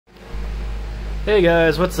Hey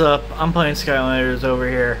guys, what's up? I'm playing Skylanders over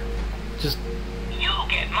here. Just You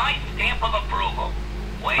get my stamp of approval.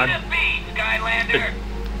 Way to be, Skylander.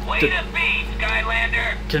 Way to be,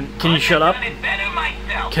 Skylander. Can you shut up?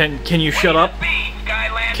 Can you shut up?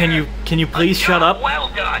 Can you please shut up? Well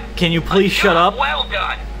done. Can you please shut up? Well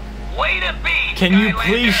done. Way to be, Can you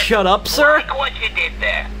please shut up, sir? Like what you did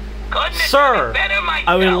there. Couldn't have Sir, done it better myself.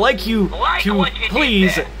 I would like you Like to what you did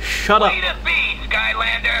please there. shut up. Way to be,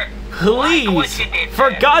 Skylander. Please, Like what you did for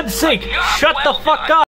there. God's sake, A job shut the well fuck done. up.